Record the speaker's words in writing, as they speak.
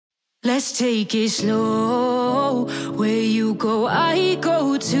Let's take it slow. Where you go, I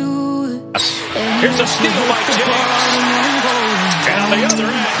go too. Here's a steal by James. And on the other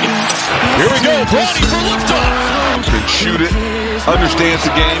end, here we go. Bronny for liftoff. Can shoot it, understands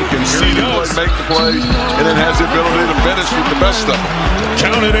the game, can see the play, make the plays, and then has the ability to finish with the best of them.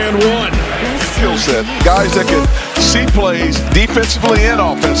 Count it and one. Skill set. Guys that can see plays defensively and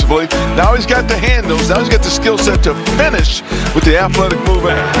offensively. Now he's got the handles. Now he's got the skill set to finish with the athletic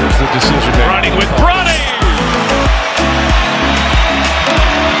movement. Here's the decision maker. Running with Bronny.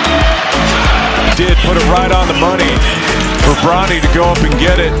 Did put it right on the money for Bronny to go up and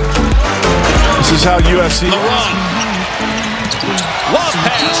get it. This is how USC. The run. Love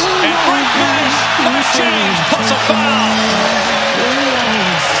pass and great finish by James plus a foul.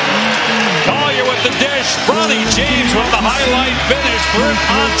 Collier with the dish. Bronny James with the highlight finish for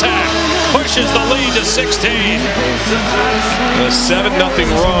contact. Pushes the lead to 16. A 7-0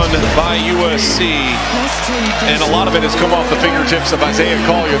 run by USC. And a lot of it has come off the fingertips of Isaiah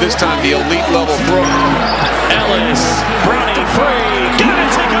Collier. This time the elite level throw. Ellis. Bronny free. Got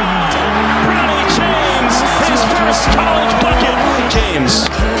it to go. Bronny James. His first college bucket. James.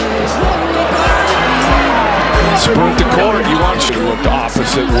 Sprint the court. You want you to look the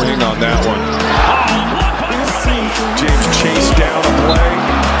opposite wing on that one. James chased down a play.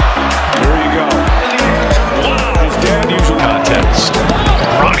 There you go. Wow. His dad usually Contest.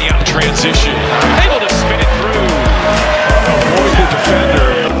 Bronny on transition. Able to spin it through. avoid the defender.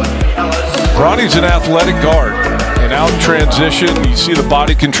 Bronny's an athletic guard. And out in transition, you see the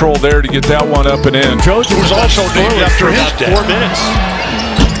body control there to get that one up and in. Trojan was also named after about 4 minutes.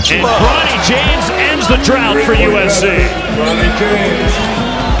 And Bronny James ends the drought for USC.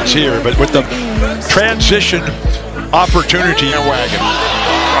 It's here, but with the transition opportunity. Wagon.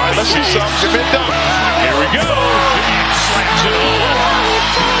 Let's see something been done. Here we go. Slams it all.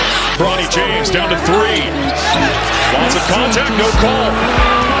 Bronny James down to 3. Lots of contact, no call.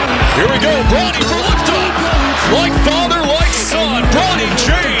 Here we go. Bronny for liftoff. Like father, like son. Bronny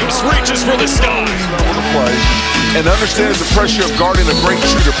James reaches for the sky. And understands the pressure of guarding a great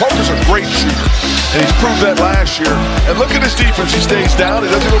shooter. Parker's a great shooter, and he's proved that last year. And look at his defense. He stays down. He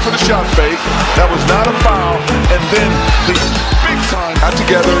doesn't go for the shot fake. That was not a foul. And then the big time got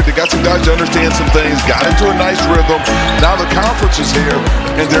together. They got some guys to understand some things. Got into a nice rhythm. Now the conference is here,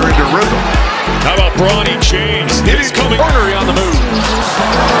 and they're into rhythm. How about Bronny James? He's coming. Carter on the move.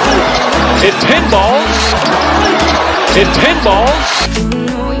 It pinballs. It pinballs.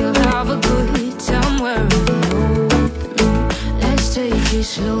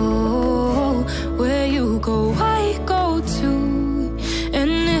 Slow.